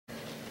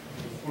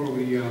Before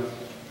we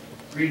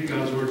read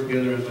God's Word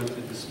together, I'd like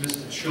to dismiss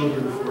the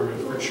children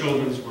for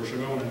children's worship.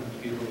 I want to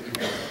be able to do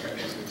that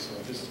basic, so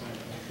at this time,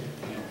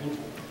 we'll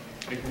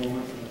take a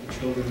moment for the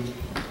children,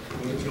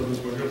 for the children's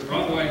worship.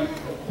 Wrong way.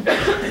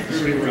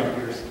 Everybody around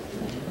here. So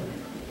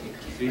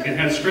you can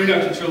head straight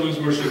out to children's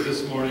worship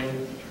this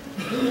morning.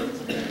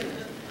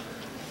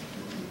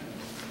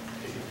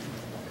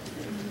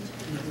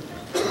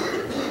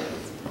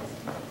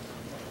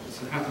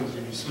 That's what happens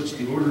when you switch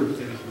the order of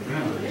things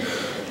around.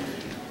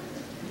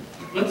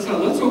 Let's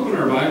open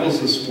our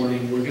Bibles this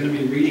morning. We're going to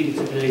be reading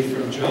today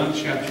from John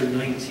chapter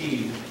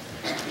 19.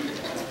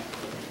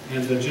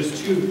 And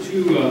just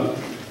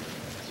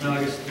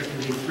I guess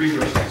technically 3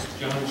 verses.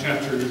 John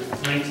chapter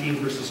 19,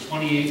 verses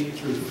 28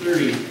 through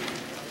 30.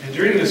 And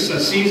during this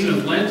season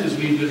of Lent, as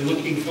we've been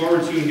looking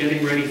forward to and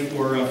getting ready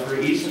for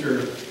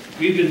Easter,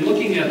 we've been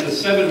looking at the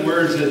 7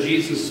 words that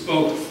Jesus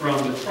spoke from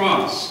the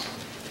cross.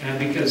 And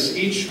because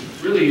each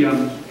really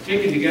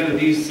taken together,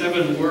 these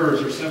 7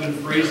 words or 7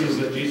 phrases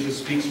that Jesus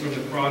speaks from the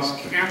cross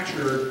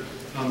capture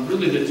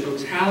really the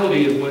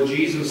totality of what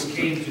Jesus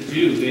came to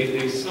do.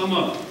 They sum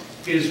up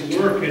his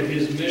work and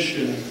his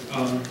mission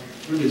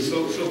really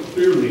so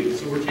clearly.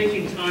 So we're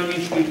taking time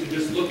each week to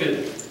just look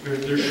at,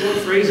 they're short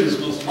phrases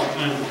most of the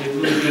time, but they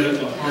really get at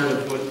the heart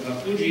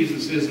of who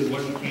Jesus is and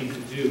what he came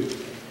to do.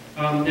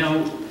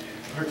 Now,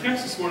 our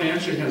text this morning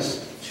actually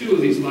has 2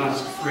 of these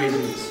last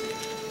phrases.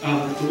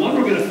 The one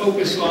we're going to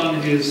focus on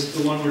is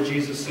the one where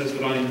Jesus says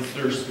that I am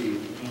thirsty.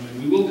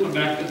 And we will come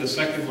back to the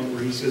second one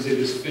where he says it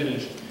is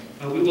finished.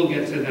 We will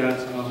get to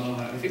that.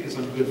 I think it's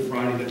on Good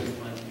Friday that we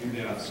plan to do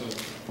that. So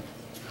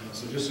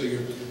just so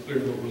you're clear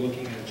what we're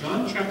looking at.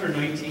 John chapter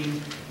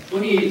 19,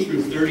 28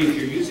 through 30. If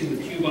you're using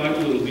the Pew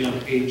Bible, it'll be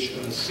on page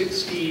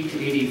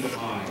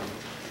 1685.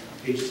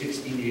 Page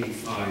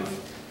 1685.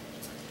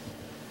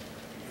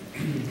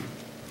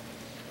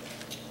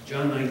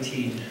 John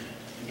 19,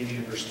 beginning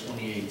of verse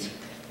 28.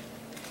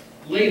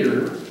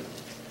 Later,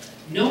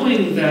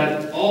 knowing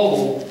that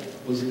all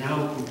was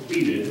now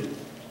completed,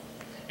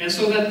 and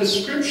so that the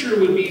scripture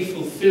would be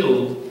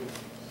fulfilled,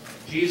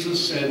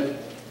 Jesus said,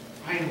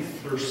 I am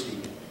thirsty.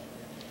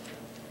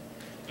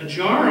 A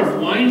jar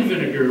of wine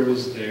vinegar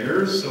was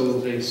there, so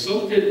they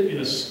soaked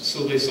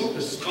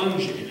a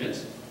sponge in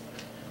it,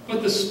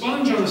 put the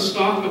sponge on a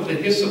stalk of the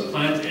hyssop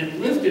plant, and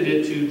lifted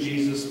it to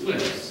Jesus'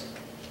 lips.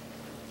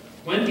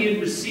 When he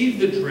had received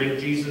the drink,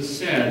 Jesus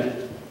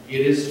said,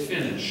 it is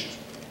finished.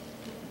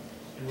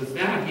 And with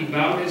that, he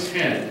bowed his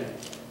head,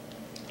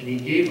 and he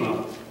gave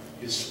up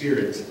his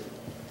spirit.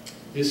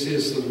 This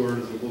is the word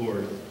of the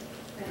Lord.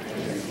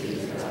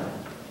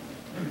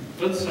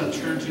 Let's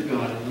turn to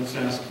God, and let's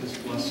ask his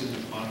blessing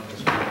upon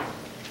us.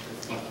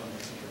 Reflect on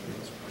this.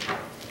 Let's pray.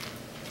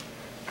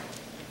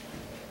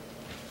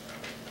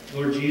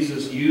 Lord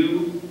Jesus,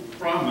 you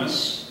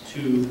promise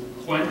to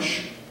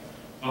quench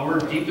our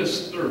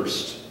deepest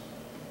thirst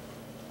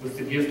with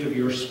the gift of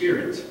your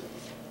Spirit.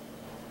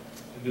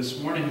 And this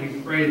morning we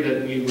pray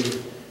that we would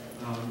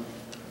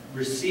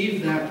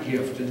receive that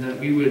gift and that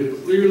we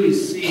would clearly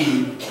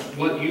see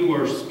what you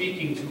are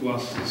speaking to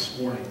us this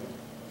morning.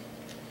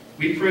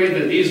 We pray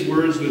that these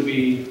words would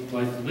be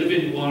like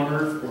living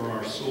water for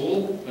our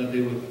soul, that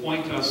they would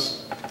point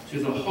us to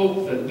the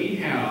hope that we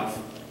have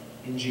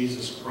in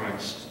Jesus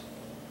Christ.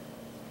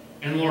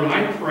 And Lord,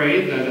 I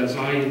pray that as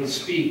I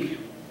speak,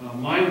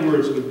 my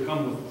words would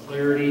come with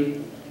clarity,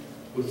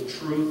 with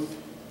truth,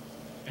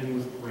 and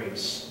with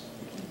grace.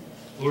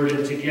 Lord,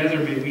 and together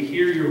may we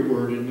hear your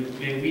word and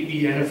may we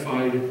be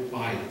edified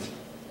by it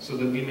so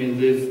that we may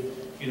live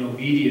in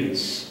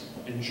obedience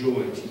and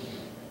joy to you.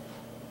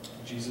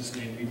 In Jesus'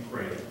 name we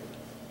pray.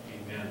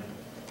 Amen.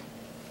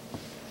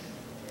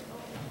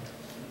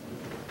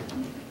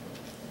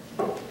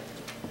 Well,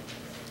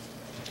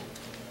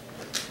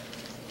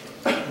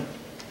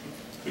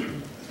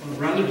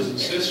 brothers and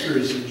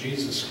sisters in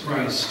Jesus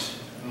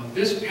Christ,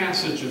 this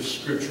passage of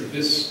Scripture,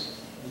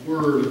 this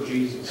word of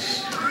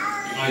Jesus,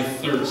 I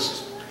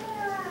thirst,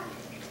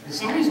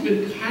 it's always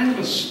been kind of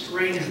a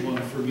strange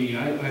one for me.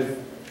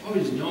 I've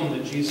always known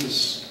that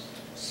Jesus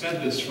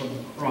said this from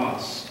the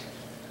cross.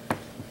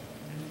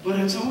 But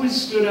it's always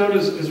stood out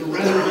as a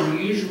rather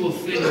unusual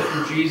thing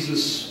for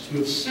Jesus to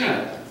have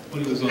said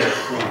when he was on the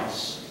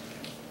cross.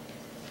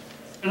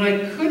 And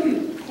I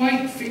couldn't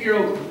quite figure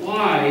out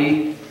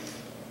why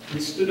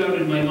it stood out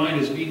in my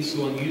mind as being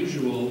so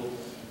unusual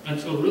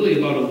until really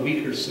about a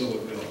week or so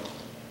ago.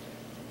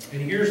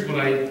 And here's what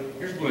I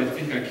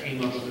think I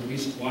came up with, at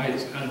least why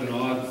it's kind of an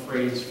odd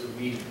phrase for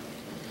me.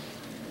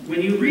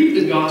 When you read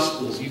the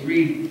Gospels, you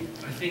read,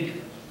 I think,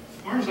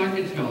 as far as I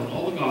can tell, in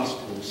all the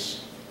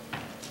Gospels,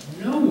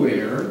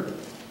 nowhere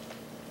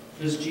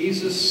does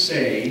Jesus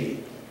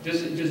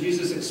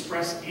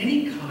express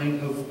any kind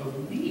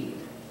of need.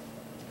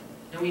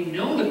 Now we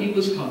know that he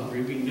was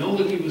hungry, we know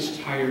that he was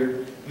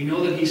tired, we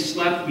know that he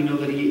slept, we know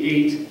that he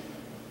ate,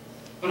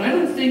 but I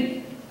don't think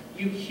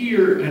you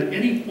hear at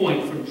any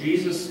point from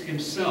Jesus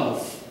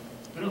himself,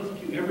 I don't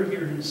think you ever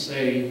hear him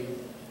say,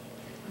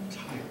 I'm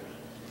tired,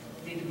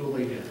 I need to go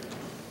lay down.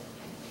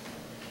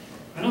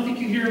 I don't think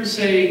you hear him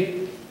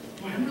say,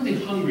 boy, I'm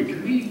really hungry.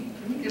 Can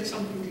we get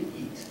something to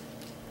eat?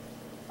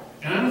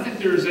 And I don't think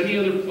there's any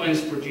other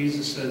place where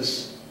Jesus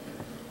says,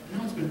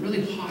 it's been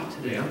really hot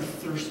today. I'm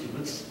thirsty.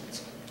 Let's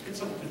get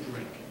something to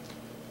drink.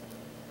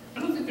 I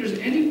don't think there's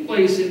any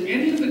place in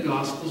any of the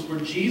Gospels where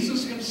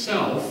Jesus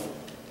himself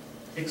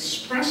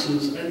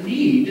expresses a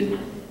need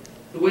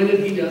the way that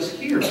he does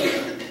here.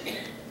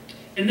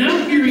 And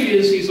now here he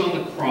is, he's on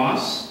the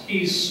cross.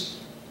 He's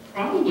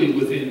probably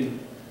within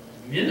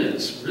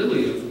minutes,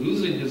 really, of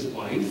losing his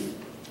life.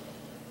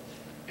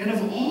 And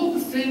of all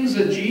the things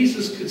that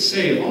Jesus could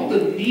say, of all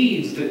the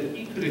needs that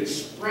he could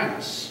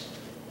express,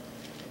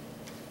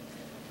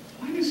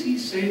 why does he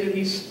say that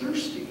he's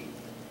thirsty?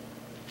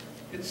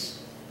 It's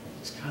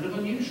kind of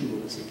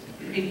unusual.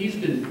 He's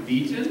been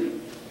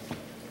beaten.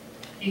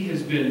 He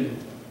has been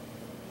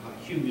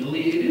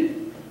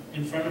humiliated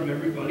in front of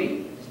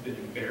everybody. He's been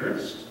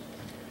embarrassed.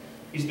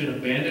 He's been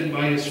abandoned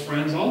by his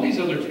friends. All these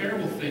other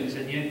terrible things,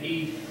 and yet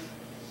he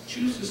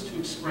chooses to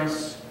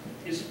express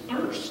his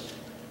thirst.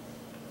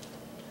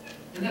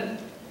 And that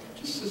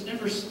just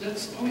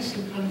that's always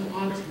seemed kind of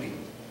odd to me.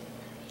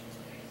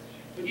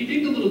 But you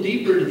dig a little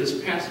deeper into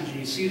this passage and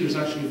you see there's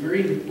actually a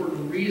very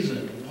important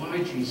reason why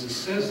Jesus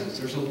says this.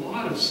 There's a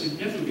lot of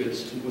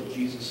significance to what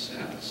Jesus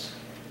says.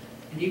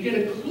 And you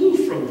get a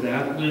clue from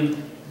that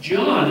when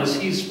John, as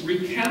he's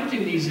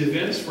recounting these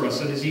events for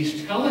us, and as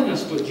he's telling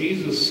us what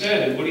Jesus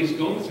said and what he's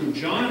going through,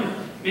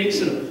 John makes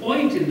it a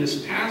point in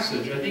this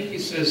passage. I think he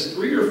says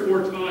 3 or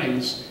 4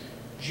 times,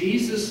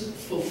 Jesus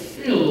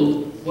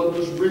fulfilled what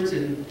was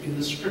written in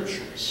the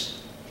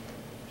Scriptures.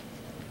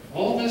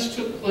 All this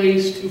took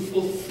place to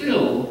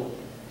fulfill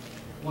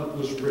what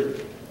was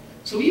written.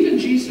 So even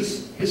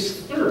Jesus,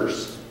 his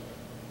thirst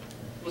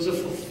was a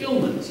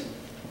fulfillment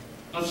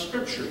of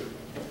Scripture.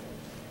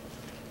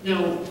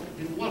 Now,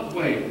 in what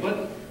way?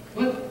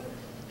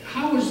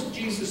 How is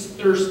Jesus'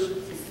 thirst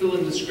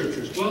fulfilling the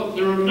Scriptures? Well,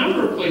 there are a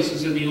number of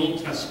places in the Old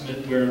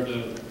Testament where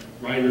the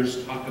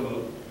writers talk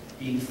about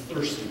being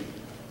thirsty.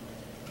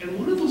 And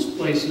one of those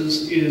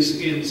places is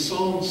in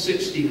Psalm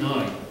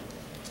 69.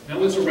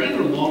 Now, it's a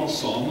rather long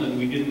psalm, and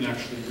we didn't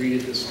actually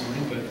read it this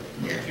morning,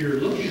 but if you're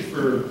looking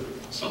for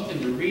something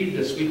to read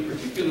this week,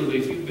 particularly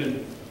if you've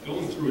been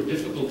going through a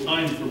difficult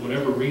time for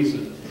whatever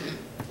reason,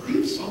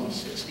 read Psalm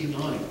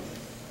 69.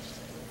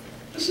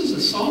 This is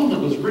a psalm that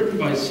was written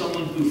by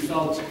someone who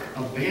felt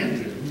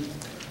abandoned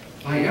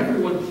by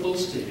everyone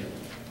close to him.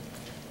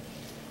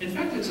 In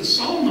fact, it's a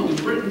psalm that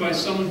was written by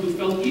someone who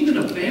felt even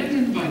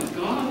abandoned by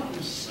God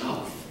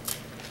himself.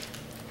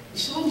 The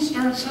psalm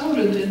starts out,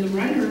 and the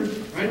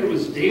writer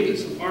was David,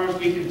 so far as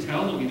we can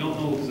tell, and we don't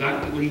know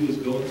exactly what he was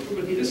going through,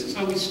 but this is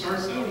how he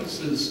starts out. He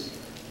says,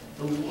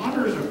 "The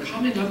waters are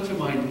coming up to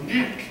my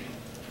neck.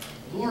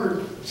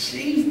 Lord,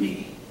 save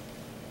me."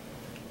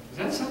 Does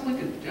that sound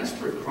like a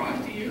desperate cry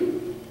to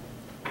you?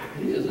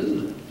 It is,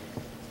 isn't it?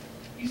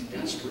 He's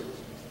desperate.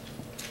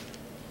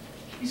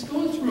 He's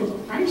going through a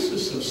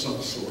crisis of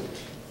some sort.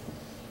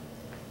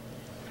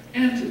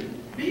 And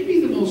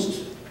maybe the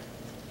most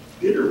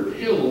bitter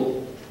pill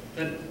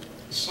that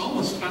the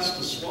psalmist has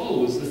to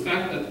swallow is the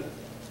fact that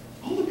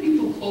all the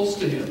people close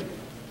to him,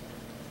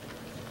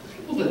 the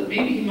people that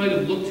maybe he might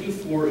have looked to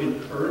for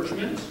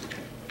encouragement,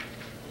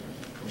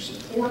 or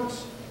support, or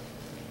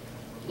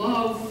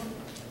love,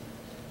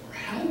 or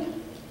help,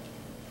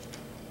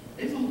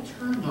 they've all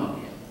turned on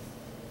him.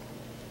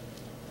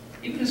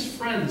 Even his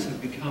friends have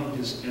become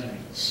his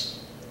enemies.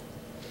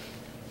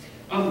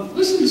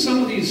 Listen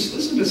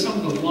to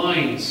some of the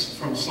lines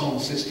from Psalm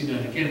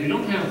 69. Again, we're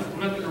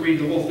not going to read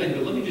the whole thing,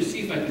 but let me just see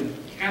if I can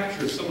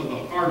capture some of the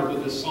heart of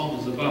what this psalm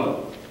is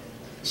about.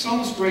 The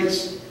psalmist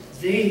writes,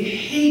 "They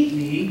hate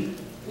me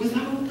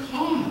without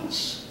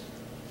cause.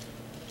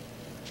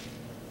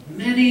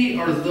 Many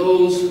are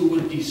those who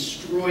would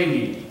destroy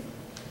me.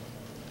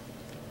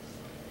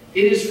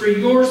 It is for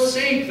your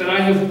sake that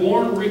I have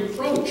borne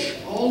reproach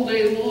all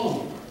day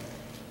long.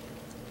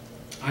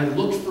 I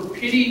looked for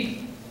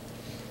pity,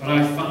 but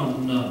I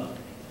found none.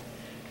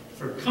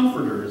 For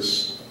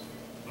comforters,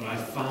 but I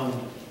found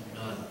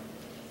none."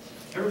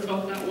 Ever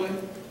felt that way?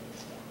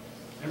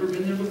 Ever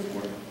been there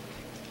before?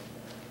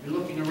 You're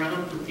looking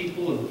around for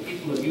people, and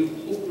people that you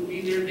hope would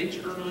be there, they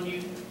turn on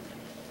you.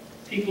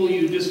 People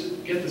you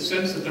just get the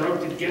sense that they're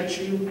out to get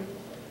you.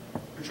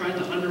 They're trying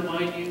to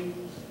undermine you.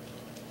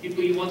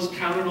 People you once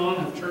counted on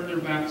have turned their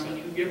backs on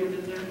you. Have you ever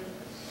been there?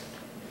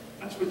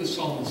 That's where the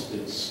psalmist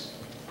is.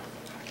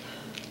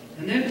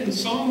 And then in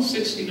Psalm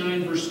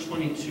 69, verse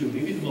 22,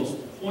 maybe the most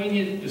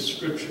poignant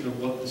description of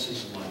what this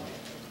is like.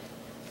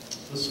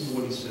 Listen to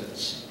what he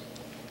says.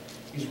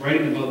 He's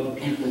writing about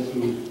the people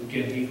who,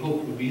 again, he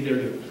hoped would be there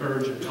to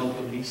encourage and help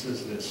him. And he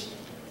says this,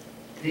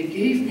 "They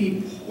gave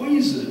me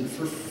poison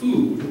for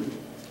food,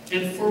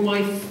 and for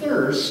my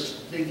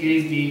thirst they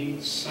gave me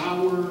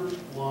sour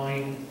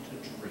wine to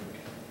drink."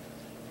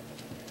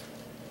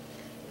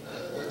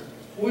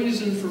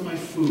 Poison for my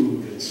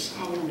food and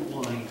sour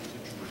wine to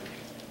drink.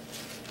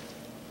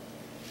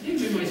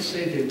 Maybe we might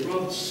say they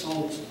rubbed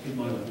salt in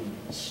my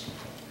wounds.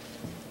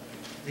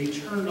 They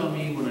turned on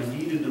me when I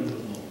needed them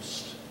the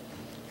most.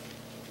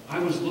 I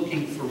was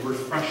looking for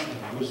refreshment.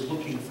 I was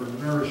looking for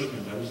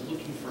nourishment. I was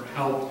looking for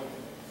help.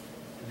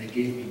 And they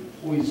gave me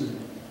poison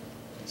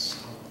and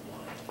sour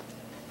wine.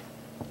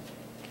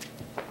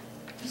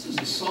 This is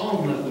a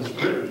psalm that was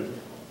written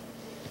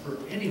for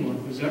anyone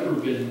who's ever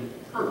been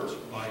hurt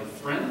by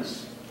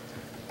friends,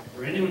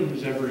 for anyone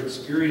who's ever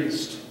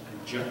experienced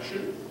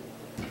rejection,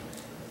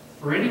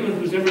 for anyone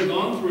who's ever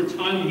gone through a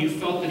time when you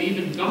felt that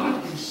even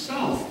God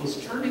himself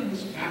was turning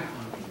his back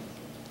on you.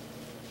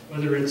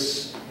 Whether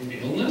it's an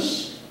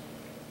illness,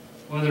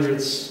 whether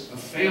it's a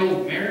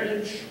failed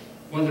marriage,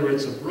 whether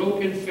it's a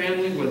broken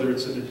family, whether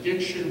it's an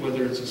addiction,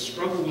 whether it's a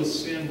struggle with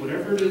sin,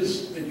 whatever it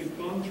is that you've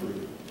gone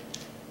through.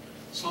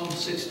 Psalm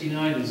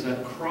 69 is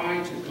that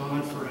cry to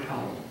God for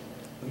help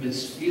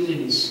amidst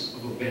feelings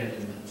of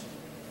abandonment.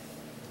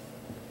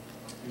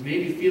 And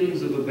maybe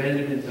feelings of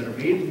abandonment that are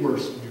made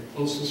worse when your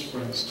closest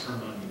friends turn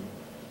on you.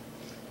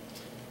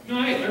 You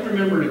know, I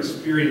remember an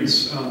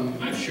experience,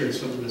 I've shared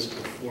some of this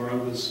before. I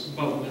was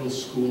about middle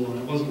school and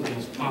I wasn't the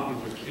most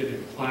popular kid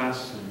in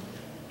class. And,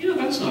 you know,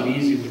 that's not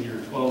easy when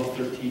you're 12,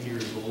 13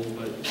 years old,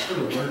 but you sort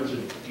of learn to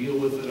deal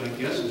with it, I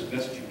guess, as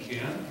best you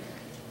can.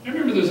 I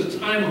remember there was a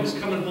time I was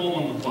coming home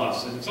on the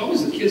bus, and it's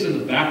always the kids in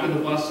the back of the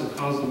bus that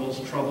cause the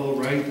most trouble,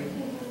 right?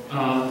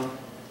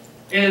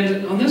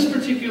 And on this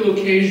particular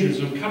occasion, as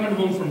I'm coming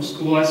home from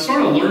school, I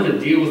sort of learned to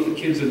deal with the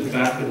kids in the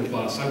back of the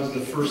bus. I was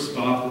the first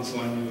stop, and so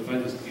I knew if I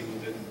just deal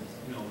with it,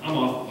 you know, I'm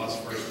off the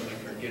bus first, and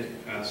I can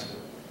get past it.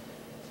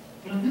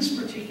 But on this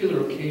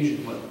particular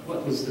occasion,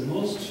 what was the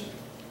most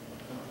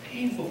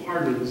painful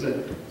part of it was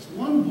that this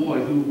one boy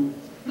who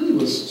really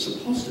was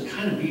supposed to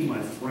kind of be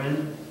my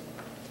friend,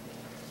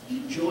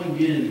 he joined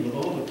in with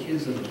all the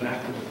kids in the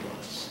back of the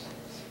bus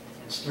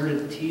and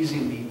started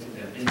teasing me to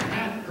them. And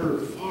that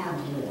hurt far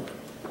more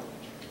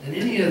than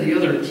any of the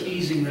other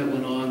teasing that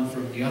went on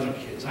from the other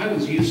kids. I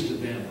was used to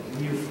them. But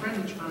when your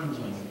friend turns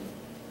on you,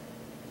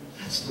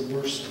 that's the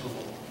worst of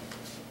all.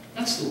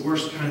 That's the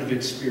worst kind of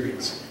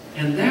experience.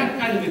 And that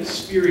kind of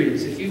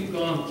experience, if you've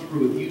gone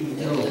through it, you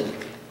know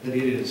that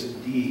it is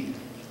indeed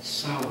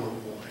sour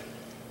wine.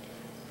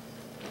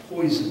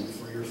 Poison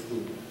for your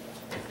food.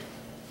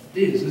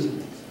 It is, isn't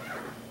it?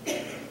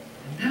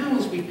 And now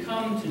as we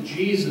come to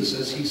Jesus,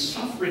 as he's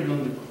suffering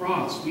on the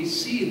cross, we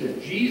see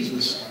that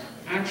Jesus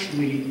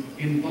actually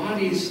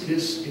embodies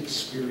this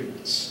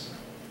experience.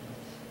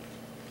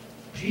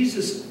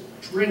 Jesus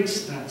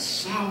drinks that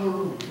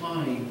sour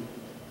wine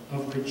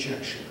of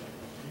rejection.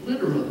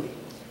 Literally.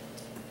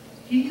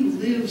 He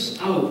lives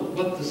out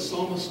what the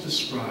psalmist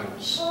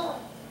describes. Now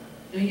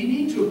you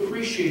need to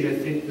appreciate, I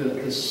think,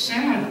 the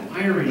sad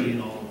irony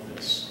in all of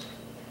this.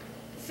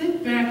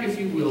 Think back, if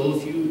you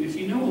will, if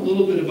you know a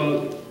little bit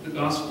about the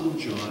Gospel of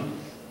John,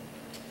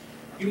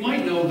 you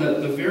might know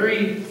that the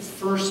very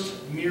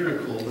first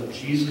miracle that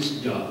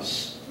Jesus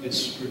does,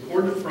 it's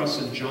recorded for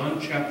us in John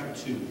chapter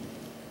 2.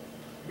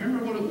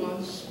 Remember what it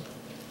was?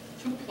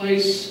 It took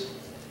place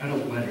at a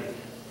wedding.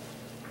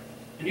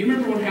 And you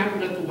remember what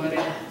happened at the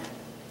wedding?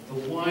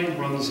 The wine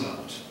runs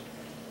out.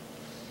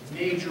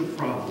 Major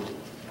problem.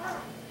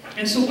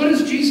 And so what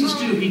does Jesus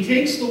do? He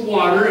takes the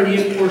water and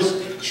he, of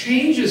course,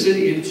 changes it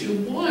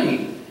into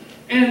wine.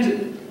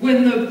 And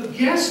when the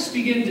guests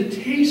begin to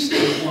taste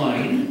the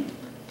wine,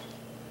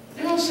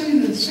 they all say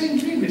the same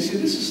thing. They say,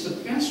 this is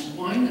the best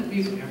wine that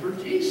we've ever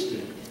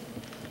tasted.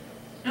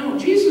 Now,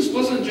 Jesus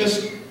wasn't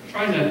just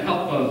trying to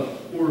help a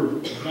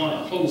poor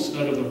host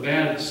out of a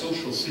bad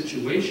social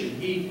situation.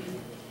 He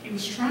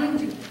was trying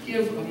to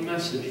give a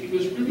message. He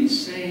was really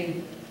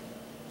saying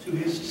to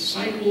his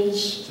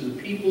disciples, to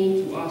the people,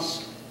 to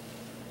us,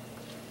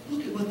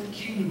 look at what the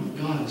kingdom of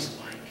God is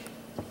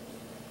like.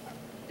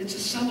 It's a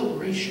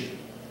celebration.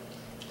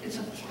 It's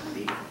a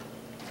party.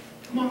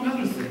 Among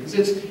other things.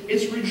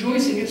 It's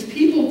rejoicing. It's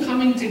people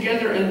coming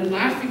together and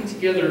laughing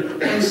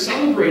together and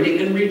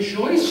celebrating and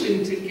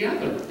rejoicing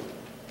together.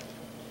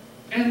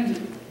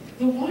 And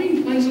the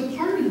wine plays a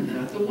part in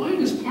that. The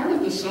wine is part of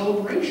the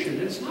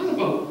celebration. It's not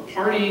about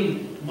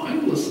partying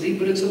mindlessly,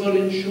 but it's about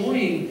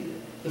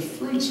enjoying the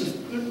fruits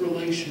of good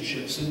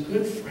relationships and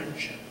good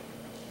friendship.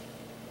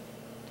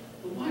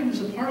 The wine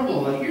is a part of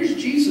all that. Here's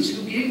Jesus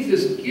who gave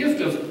this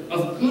gift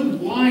of good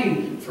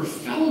wine for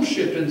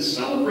fellowship and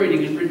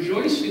celebrating and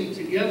rejoicing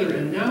together.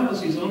 And now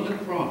as he's on the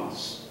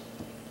cross,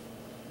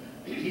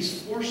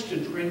 he's forced to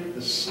drink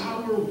the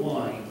sour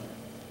wine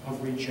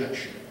of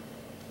rejection.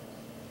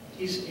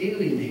 He's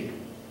alienated.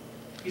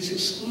 He's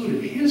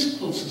excluded. His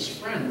closest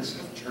friends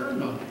have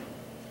turned on him.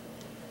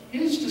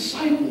 His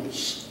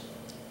disciples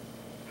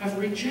have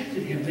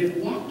rejected him. They've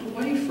walked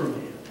away from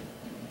him.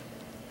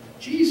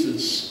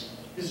 Jesus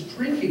is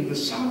drinking the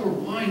sour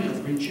wine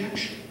of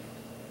rejection.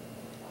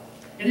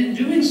 And in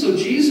doing so,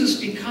 Jesus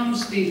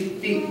becomes the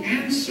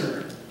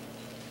answer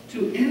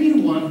to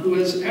anyone who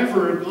has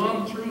ever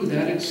gone through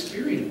that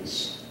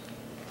experience.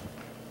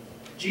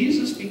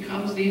 Jesus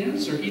becomes the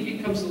answer. He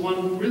becomes the one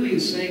who really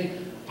is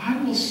saying, I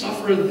will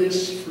suffer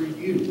this for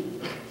you.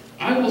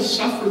 I will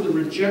suffer the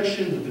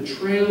rejection, the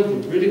betrayal,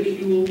 the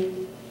ridicule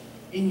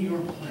in your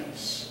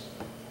place.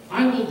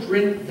 I will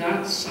drink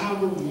that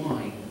sour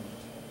wine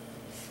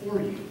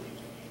for you.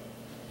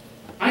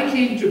 I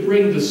came to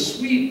bring the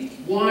sweet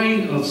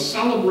wine of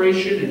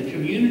celebration and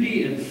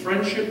community and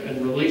friendship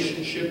and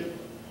relationship.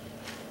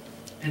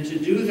 And to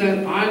do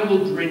that, I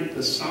will drink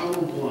the sour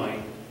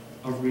wine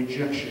of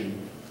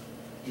rejection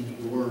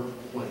in your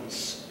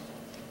place.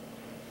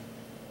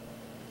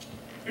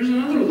 There's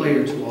another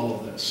layer to all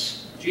of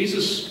this.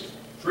 Jesus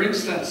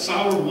drinks that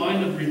sour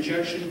wine of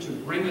rejection to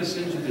bring us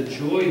into the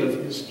joy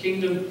of his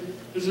kingdom.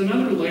 There's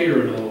another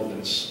layer in all of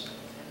this.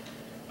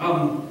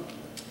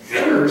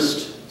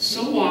 First,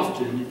 so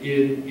often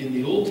in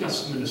the Old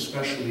Testament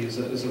especially is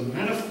a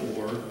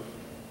metaphor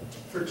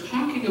for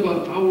talking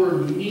about our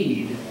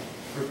need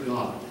for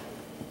God.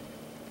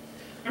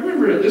 I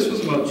remember this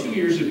was about 2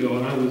 years ago,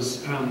 and I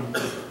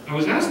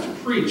was asked to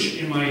preach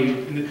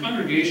in the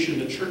congregation,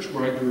 the church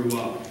where I grew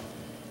up.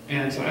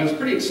 And so I was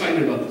pretty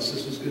excited about this.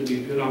 This was going to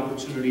be a good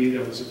opportunity.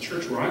 There was a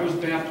church where I was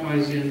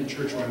baptized in, the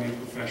church where I made a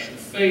profession of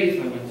faith.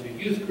 I went to a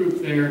youth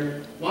group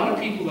there. A lot of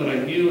people that I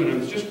knew, and I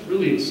was just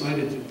really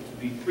excited to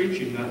be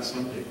preaching that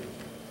Sunday.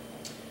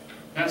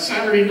 That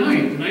Saturday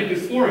night, the night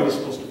before I was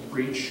supposed to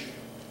preach,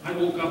 I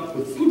woke up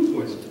with food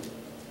poisoning.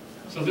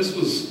 So this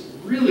was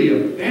really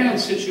a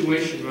bad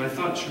situation, but I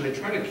thought, should I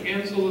try to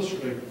cancel this?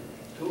 Should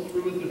I go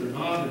through with it or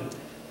not? And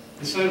I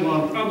decided,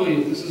 well,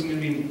 probably this isn't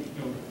going to be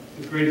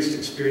the greatest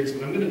experience,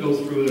 but I'm going to go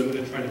through it. I'm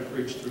going to try to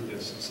preach through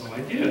this. And so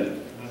I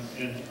did.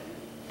 And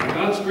by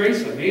God's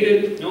grace, I made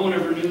it. No one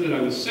ever knew that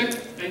I was sick,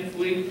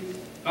 thankfully.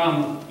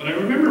 But I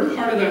remember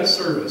part of that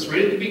service,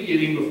 right at the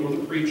beginning, before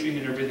the preaching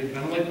and everything,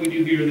 kind of like we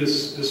do here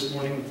this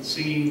morning,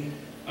 singing.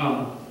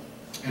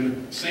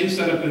 And the same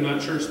setup in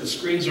that church, the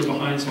screens are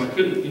behind, so I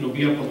couldn't,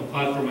 be up on the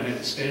platform. I had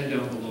to stand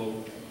down below.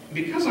 And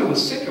because I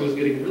was sick, I was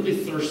getting really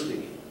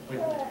thirsty.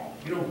 Like,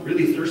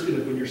 really thirsty,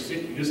 like when you're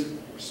sick, you're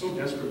so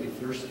desperately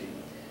thirsty.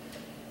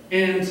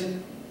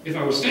 And if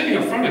I was standing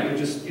up front, I could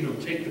just,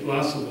 take the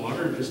glass of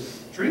water and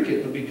just drink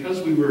it. But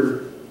because we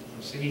were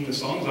singing the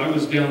songs, I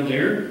was down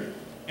there.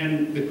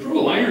 And the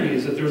cruel irony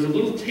is that there was a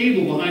little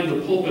table behind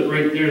the pulpit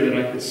right there that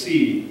I could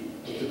see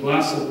the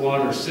glass of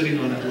water sitting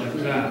on it like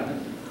that.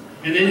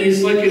 And then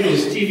he's like in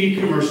those TV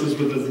commercials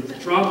with the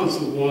droplets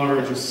of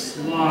water just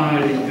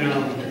sliding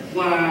down the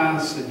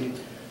glass.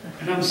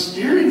 And I'm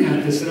staring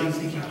at this and I'm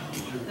thinking,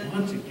 I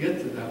want to get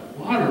to that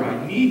water.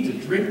 I need to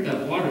drink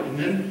that water. And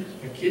then,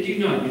 I kid you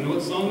not, you know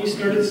what song we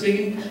started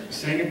singing? We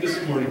sang it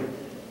this morning.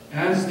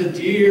 As the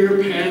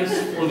deer pants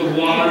for the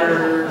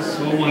water,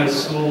 so my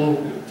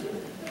soul.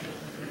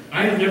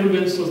 I have never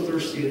been so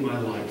thirsty in my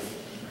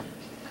life.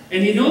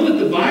 And you know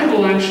that the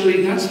Bible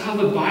actually, that's how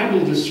the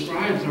Bible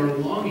describes our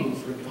longing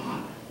for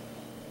God.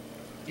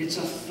 It's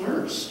a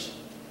thirst.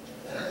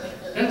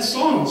 That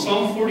song,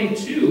 Psalm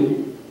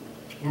 42,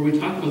 where we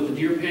talk about the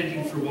deer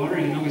panting for water,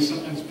 we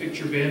sometimes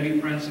picture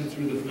Bambi prancing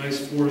through the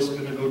nice forest,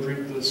 going to go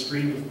drink the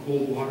stream of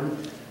cold water.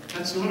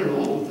 That's not at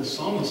all what the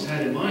psalmist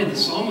had in mind. The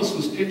psalmist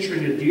was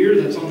picturing a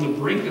deer that's on the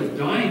brink of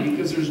dying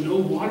because there's no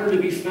water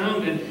to be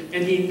found,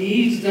 and he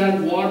needs that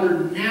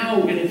water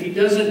now, and if he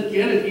doesn't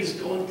get it, he's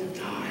going to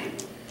die.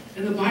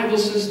 And the Bible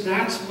says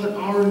that's what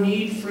our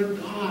need for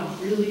God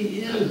really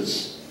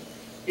is.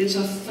 It's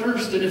a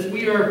thirst, and if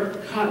we are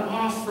cut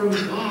off from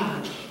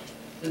God,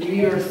 then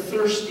we are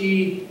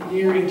thirsty,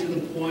 nearing to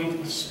the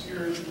point of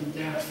spiritual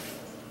death.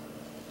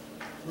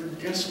 We're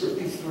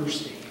desperately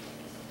thirsty.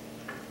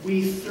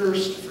 We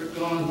thirst for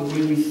God the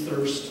way we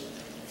thirst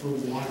for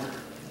water.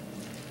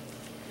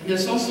 And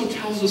this also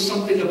tells us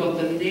something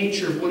about the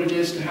nature of what it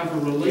is to have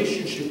a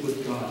relationship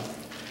with God.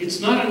 It's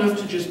not enough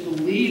to just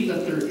believe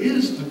that there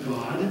is a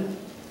God,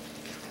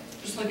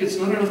 just like it's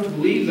not enough to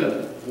believe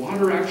that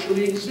water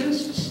actually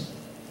exists.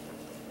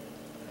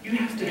 You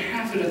have to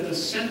have it at the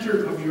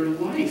center of your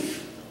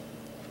life.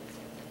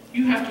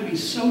 You have to be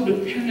so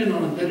dependent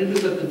on it that it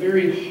is at the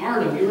very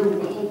heart of your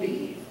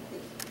well-being.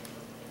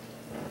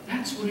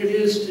 That's what it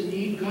is to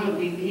need God.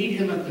 We need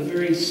Him at the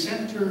very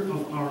center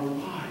of our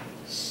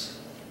lives.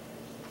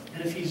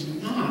 And if He's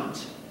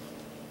not,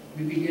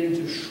 we begin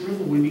to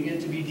shrivel. We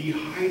begin to be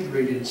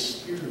dehydrated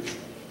spiritually.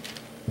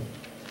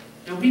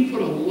 Now, we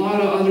put a lot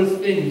of other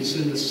things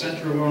in the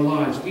center of our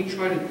lives. We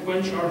try to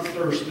quench our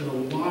thirst in a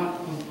lot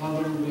of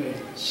other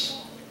ways.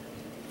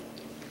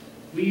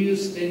 We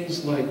use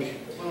things like,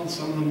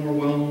 some of the more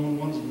well-known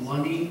ones,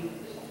 money,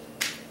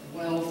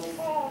 wealth.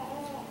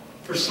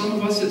 For some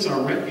of us, it's our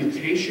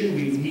reputation.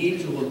 We need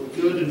to look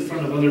good in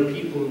front of other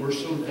people, and we're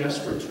so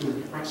desperate to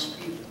impress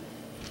people.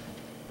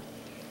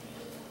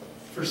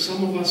 For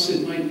some of us,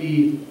 it might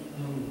be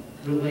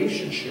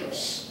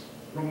relationships,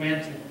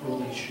 romantic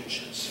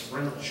relationships,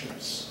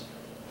 friendships.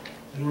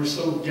 And we're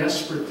so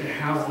desperate to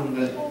have them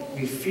that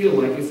we feel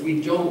like if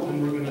we don't,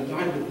 then we're going to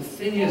die. But the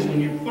thing is,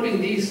 when you're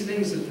putting these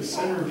things at the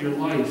center of your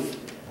life,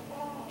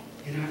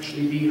 it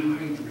actually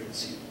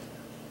dehydrates you.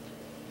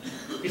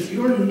 If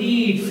your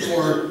need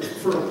for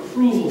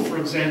approval, for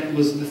example,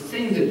 is the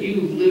thing that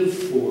you live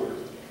for,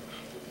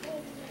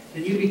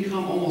 then you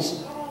become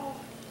almost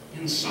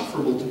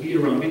insufferable to be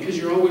around because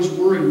you're always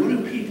worried, what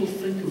do people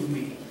think of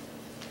me?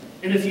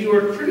 And if you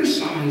are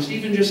criticized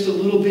even just a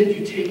little bit,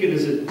 you take it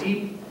as a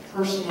deep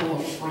personal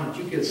affront.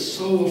 You get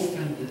so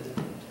offended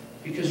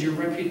because your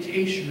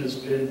reputation has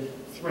been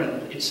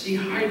threatened. It's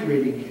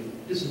dehydrating you,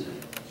 isn't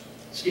it?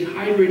 It's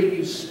dehydrating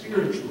you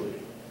spiritually.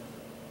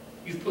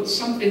 You've put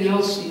something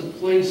else in the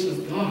place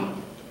of God.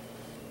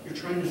 You're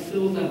trying to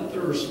fill that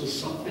thirst with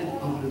something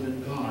other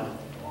than God,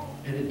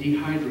 and it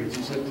dehydrates.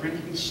 It's like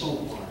drinking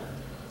salt water.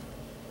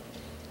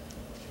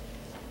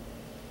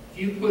 If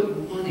you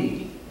put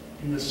money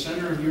in the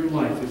center of your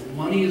life, if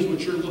money is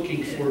what you're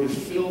looking for to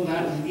fill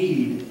that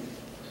need,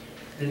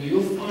 then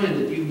you'll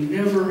find that you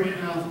never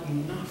have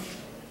enough.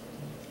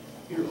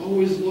 You're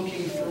always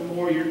looking for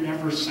more. You're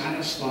never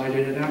satisfied,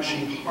 and it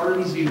actually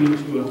hardens you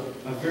into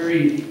a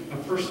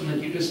person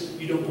that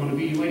you don't want to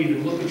be. You might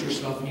even look at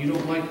yourself and you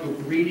don't like how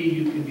greedy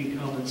you can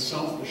become and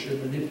selfish and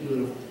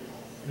manipulative.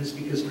 And it's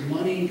because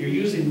you're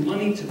using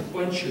money to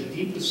quench your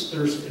deepest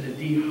thirst, and it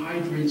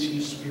dehydrates you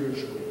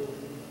spiritually.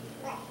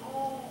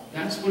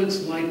 That's what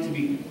it's like to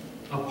be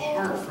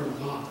apart from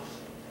God.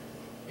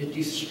 It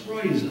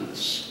destroys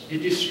us. It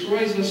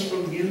destroys us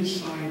from the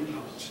inside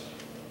out.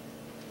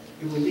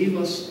 It will leave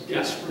us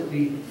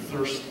desperately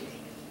thirsty.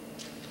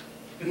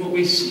 And what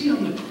we see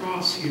on the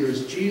cross here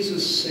is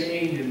Jesus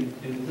saying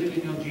and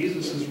living out,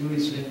 Jesus is really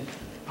saying,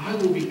 I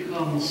will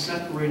become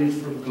separated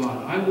from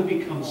God. I will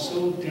become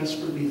so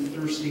desperately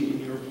thirsty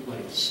in your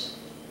place.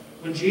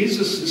 When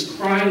Jesus is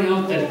crying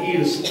out that he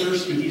is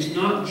thirsty, he's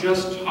not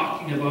just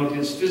talking about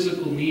his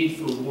physical need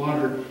for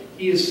water.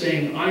 He is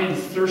saying, I am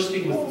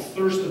thirsting with the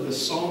thirst of the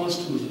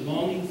psalmist who is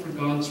longing for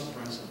God's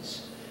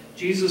presence.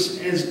 Jesus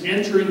is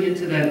entering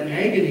into that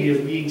agony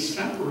of being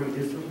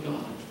separated from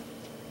God.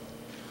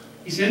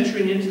 He's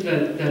entering into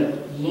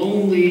that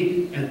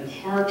lonely and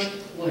parched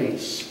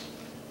place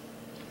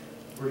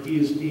where he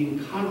is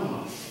being cut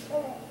off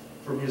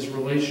from his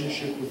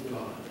relationship with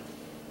God.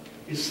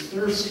 His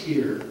thirst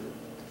here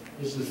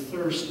is the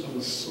thirst of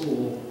a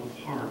soul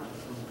apart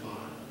from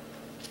God.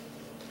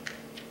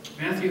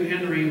 Matthew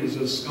Henry was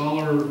a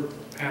scholar,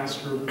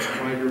 pastor,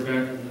 writer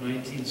back in the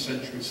 19th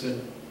century,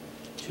 said,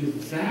 to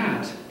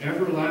that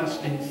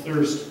everlasting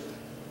thirst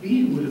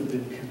we would have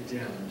been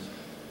condemned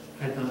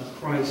had not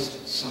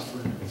Christ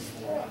suffered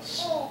for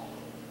us.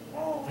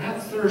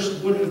 That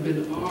thirst would have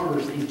been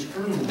ours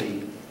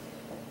eternally,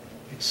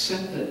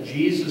 except that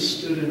Jesus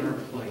stood in our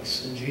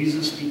place, and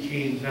Jesus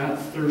became that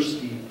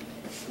thirsty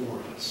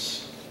for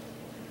us.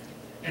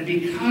 And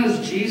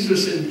because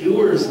Jesus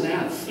endures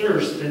that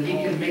thirst, then he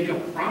can make a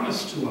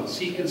promise to us.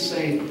 He can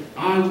say,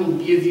 I will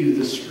give you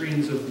the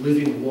streams of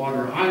living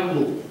water. I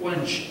will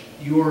quench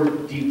your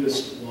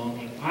deepest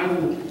longing. I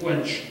will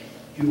quench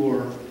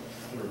your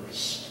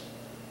thirst.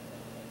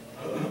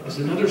 There's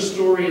another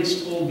story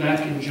it's told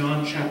back in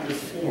John chapter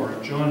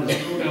 4. John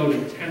is no doubt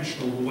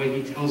intentional the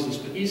way he tells us,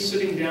 but he's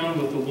sitting down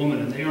with a woman,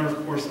 and they are,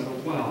 of course, at a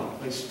well, a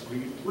place where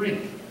you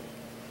drink.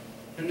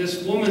 And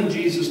this woman,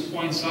 Jesus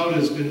points out,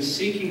 has been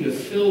seeking to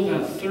fill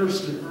that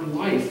thirst in her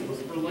life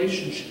with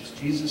relationships.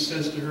 Jesus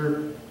says to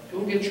her,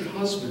 go get your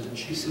husband. And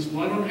she says,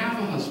 well, I don't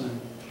have a husband.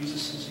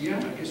 Jesus says, yeah,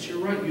 I guess you're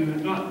right. You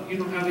don't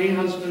have a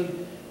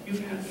husband.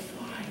 You've had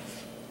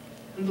 5.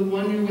 And the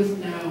one you're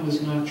with now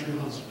is not your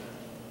husband.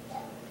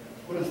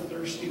 What a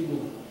thirsty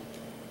woman.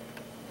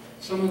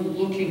 Someone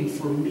looking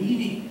for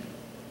meaning.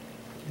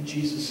 And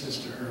Jesus says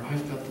to her,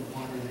 I've got the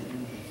water that you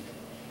need.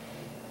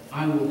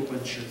 I will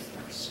quench your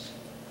thirst.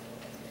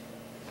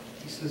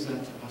 He says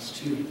that to us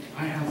too.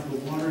 I have the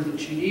water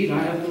that you need.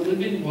 I have the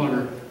living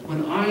water.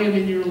 When I am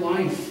in your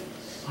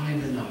life, I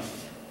am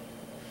enough.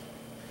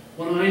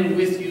 When I am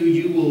with you,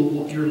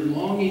 your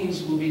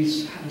longings will be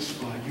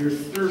satisfied. Your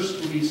thirst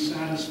will be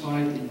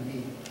satisfied in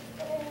me.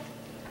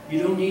 You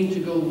don't need to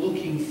go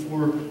looking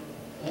for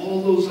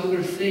all those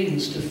other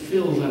things to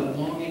fill that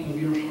longing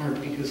of your heart,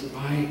 because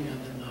I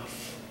am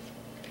enough.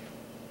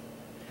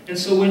 And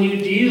so when you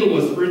deal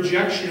with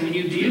rejection, when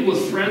you deal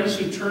with friends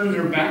who turn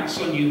their backs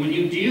on you, when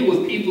you deal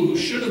with people who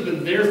should have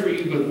been there for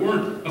you but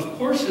weren't, of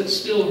course it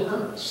still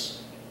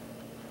hurts.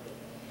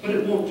 But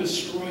it won't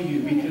destroy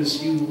you,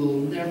 because you will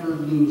never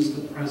lose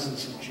the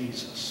presence of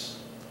Jesus.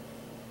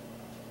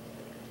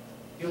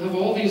 You'll have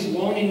all these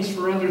longings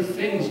for other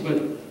things,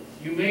 but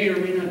you may or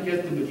may not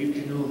get them, but you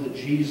can know that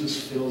Jesus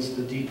fills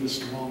the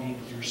deepest longing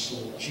of your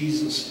soul.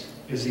 Jesus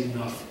is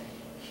enough.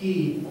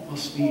 He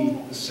must be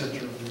the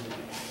center of your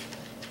life.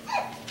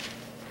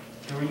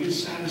 Now, are you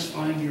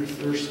satisfying your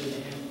thirst in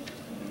him?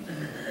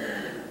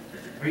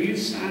 Are you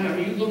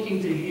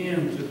looking to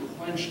him to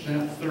quench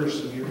that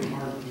thirst of your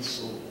heart and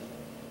soul?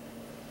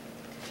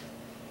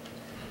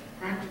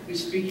 Practically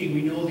speaking,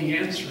 we know the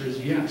answer is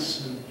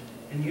yes.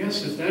 And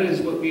yes, if that is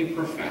what we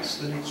profess,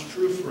 then it's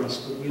true for us.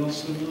 But we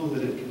also know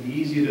that it can be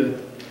easy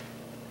to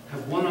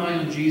have one eye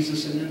on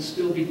Jesus and then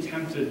still be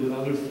tempted with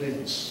other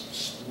things,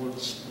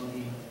 sports,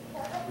 money,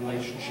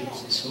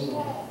 relationships, and so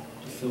on,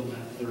 to fill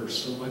that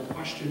thirst. So my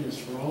question is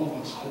for all of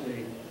us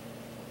today,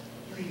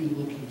 what are you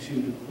looking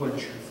to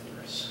quench your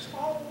thirst?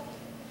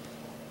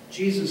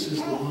 Jesus is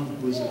the one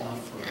who is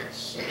enough for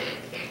us.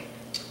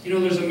 You know,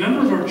 there's a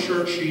member of our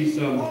church,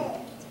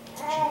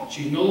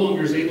 she no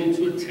longer is able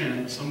to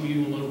attend. Some of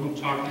you will know who I'm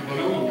talking about.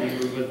 I won't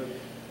name her, but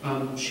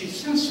She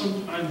says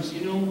sometimes,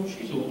 you know,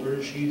 she's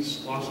older,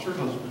 she's lost her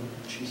husband.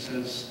 She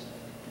says,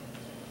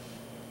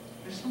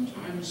 I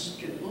sometimes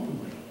get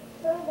lonely.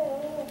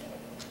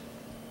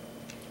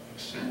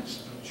 Makes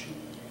sense, don't you?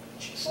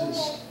 She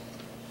says,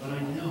 but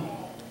I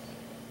know.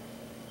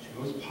 She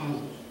goes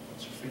positive,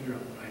 puts her finger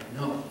up, but I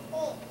know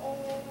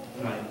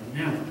that I'm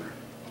never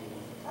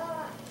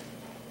alone.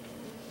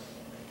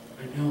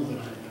 I know that I'm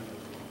never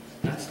alone.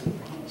 That's the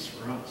promise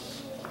for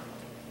us.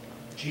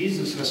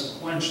 Jesus has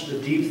quenched the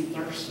deep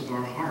thirst of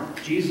our heart.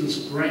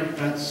 Jesus drank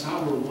that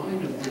sour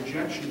wine of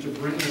rejection to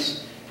bring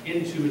us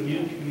into a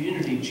new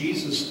community.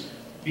 Jesus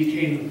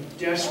became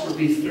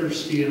desperately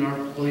thirsty in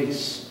our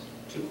place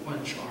to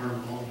quench our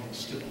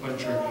longings, to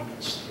quench our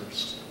deepest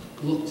thirst.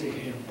 Look to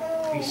Him.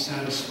 Be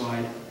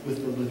satisfied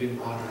with the living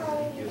water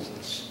that He gives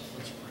us.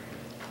 Let's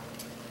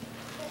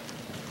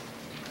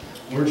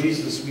pray. Lord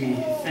Jesus, we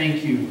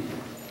thank You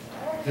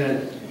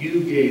that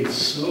You gave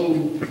so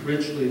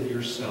richly of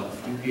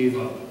Yourself. You gave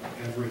up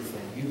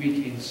everything. You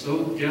became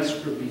so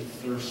desperately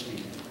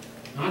thirsty,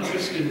 not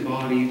just in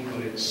body,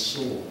 but in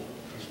soul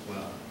as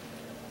well.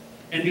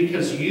 And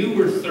because You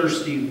were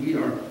thirsty, we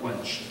are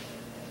quenched.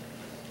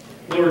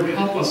 Lord,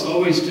 help us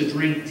always to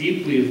drink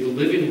deeply of the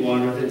living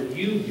water that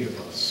You give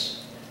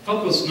us.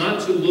 Help us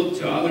not to look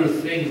to other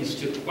things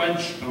to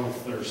quench our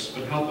thirst,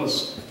 but help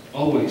us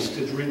always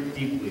to drink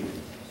deeply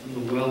from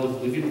the well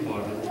of living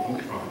water that You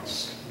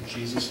promise. In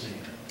Jesus' name,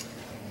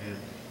 amen.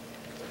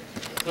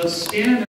 Let's stand.